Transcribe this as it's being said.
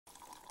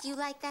Do you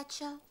like that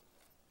show?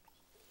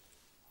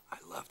 I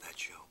love that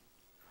show.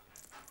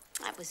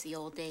 That was the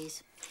old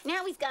days.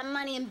 Now he's got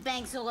money in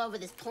banks all over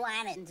this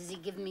planet, and does he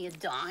give me a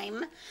dime?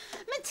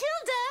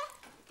 Matilda,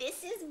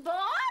 this is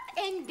Bob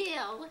and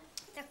Bill.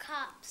 They're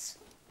cops.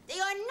 They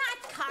are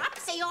not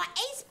cops. They are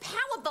ace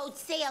powerboat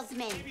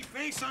salesmen.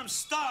 Babyface, I'm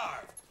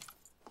starved.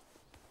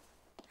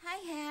 Hi,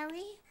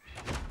 Harry.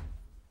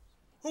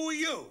 Who are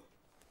you?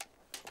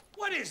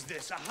 What is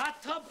this, a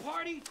hot tub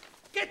party?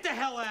 Get the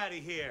hell out of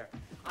here.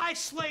 I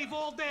slave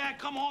all day. I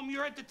come home,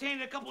 you're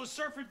entertaining a couple of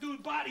surfer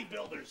dude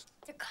bodybuilders.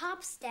 They're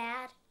cops,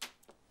 Dad.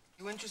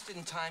 You interested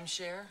in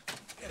timeshare?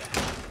 Get out.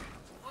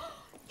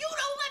 You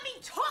don't let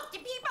me talk to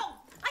people.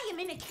 I am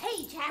in a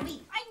cage,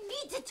 Harry. I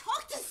need to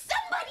talk to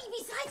somebody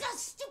besides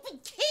us stupid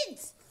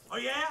kids. Oh,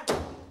 yeah?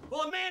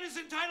 Well, a man is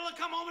entitled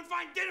to come home and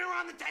find dinner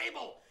on the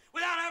table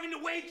without having to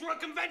wade through a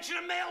convention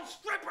of male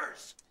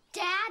strippers.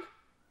 Dad?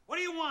 What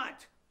do you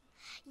want?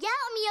 Yell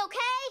at me,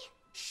 okay?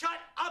 Shut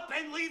up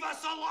and leave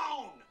us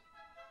alone.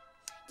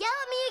 Yell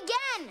at me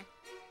again.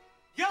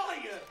 Yell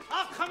at you.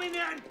 I'll come in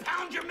there and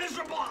pound your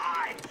miserable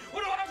hide.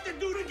 What do I have to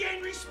do to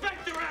gain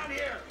respect around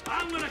here?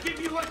 I'm gonna give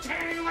you a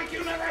tanning like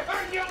you never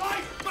heard in your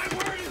life. My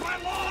word is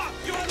my law.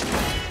 You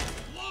understand?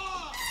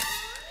 Law.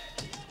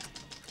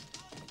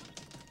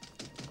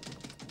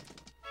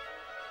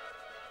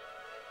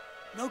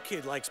 No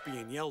kid likes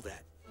being yelled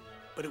at,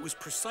 but it was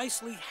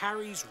precisely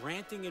Harry's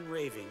ranting and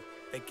raving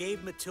that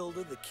gave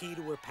Matilda the key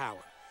to her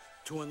power.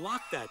 To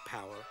unlock that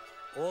power,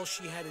 all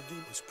she had to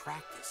do was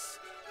practice.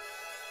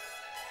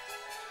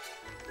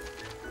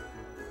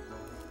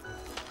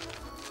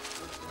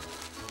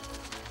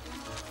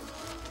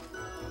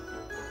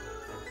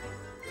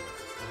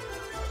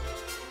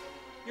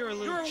 You're a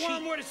little cheap. You're a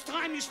wormwood. It's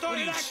time you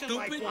started acting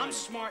like one. I'm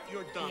smart,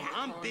 you're dumb.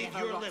 I'm big,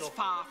 you're little.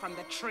 Far from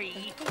the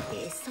tree.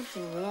 There's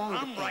something wrong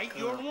with I'm right,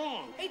 you're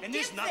wrong. Hey, and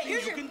there's nothing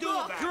here's you can do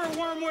book. about it. You're a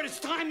wormwood. It's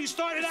time you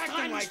started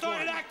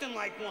acting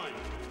like one.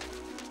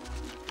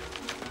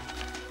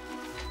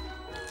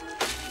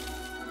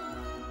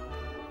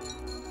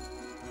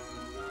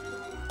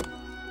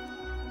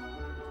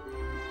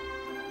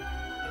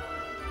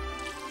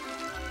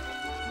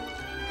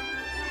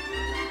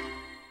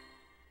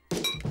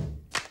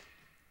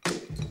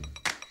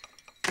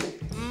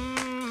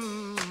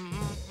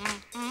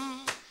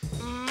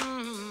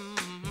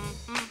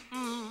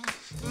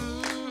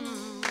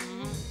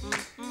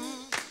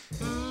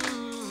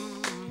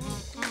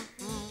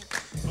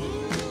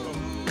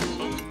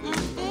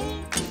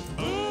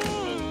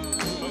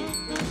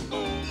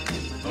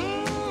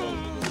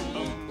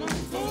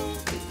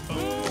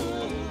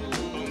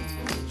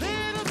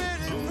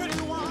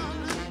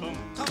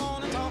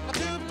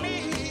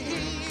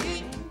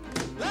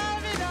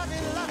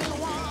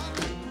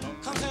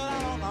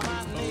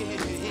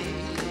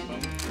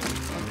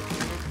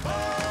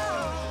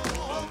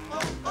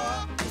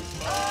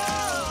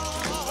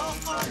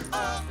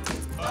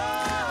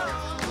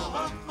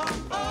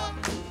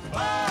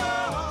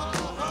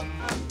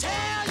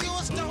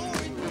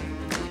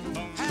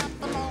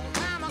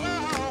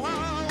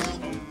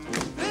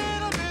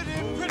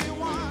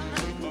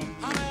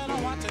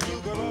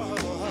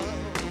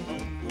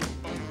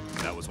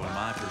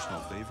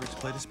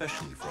 Played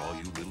especially for all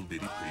you little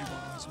bitty pretty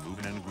ones,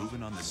 moving and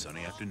grooving on this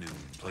sunny afternoon,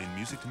 playing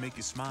music to make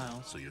you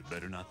smile, so you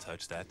better not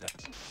touch that.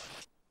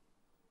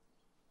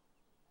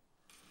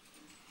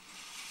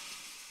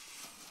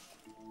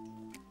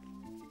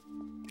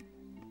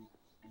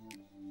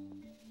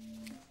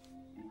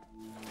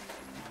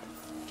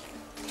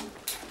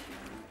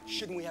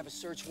 Shouldn't we have a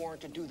search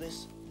warrant to do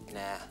this?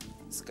 Nah,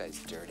 this guy's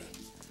dirty.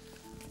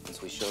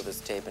 Once we show this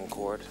tape in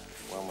court,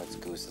 Wormwood's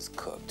goose is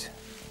cooked.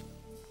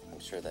 I'm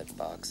sure that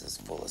box is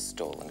full of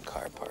stolen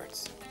car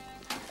parts.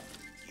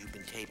 You've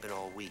been taping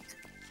all week.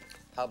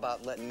 How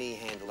about letting me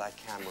handle that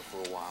camera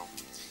for a while?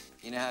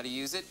 You know how to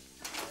use it?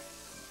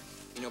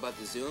 You know about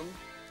the zoom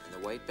and the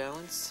white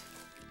balance?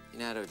 You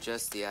know how to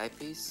adjust the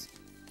eyepiece?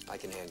 I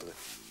can handle it.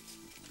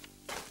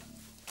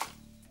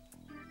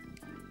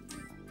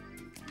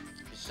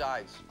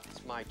 Besides,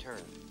 it's my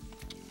turn.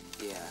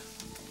 Yeah,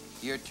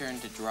 your turn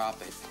to drop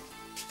it.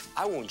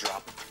 I won't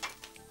drop it.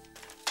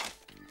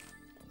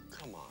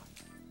 Come on.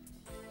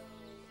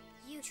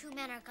 You two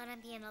men are gonna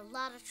be in a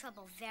lot of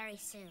trouble very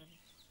soon.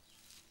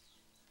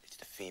 It's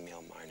the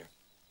female minor.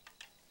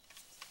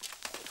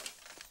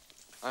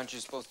 Aren't you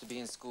supposed to be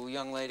in school,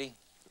 young lady?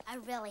 I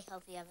really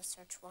hope you have a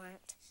search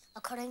warrant.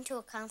 According to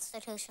a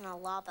constitutional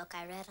law book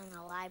I read in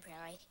the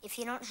library, if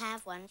you don't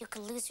have one, you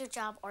could lose your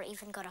job or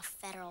even go to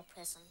federal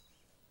prison.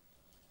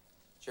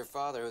 It's your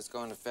father who's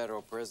going to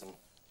federal prison.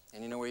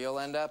 And you know where you'll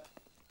end up?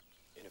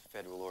 In a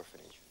federal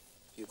orphanage.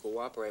 If you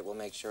cooperate, we'll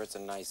make sure it's a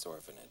nice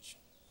orphanage.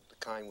 The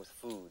kind with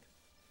food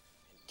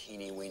and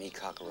teeny-weeny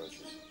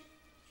cockroaches.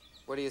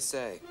 What do you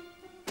say?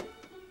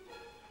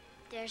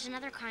 There's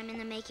another crime in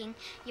the making.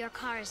 Your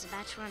car is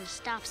about to run a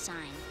stop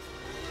sign.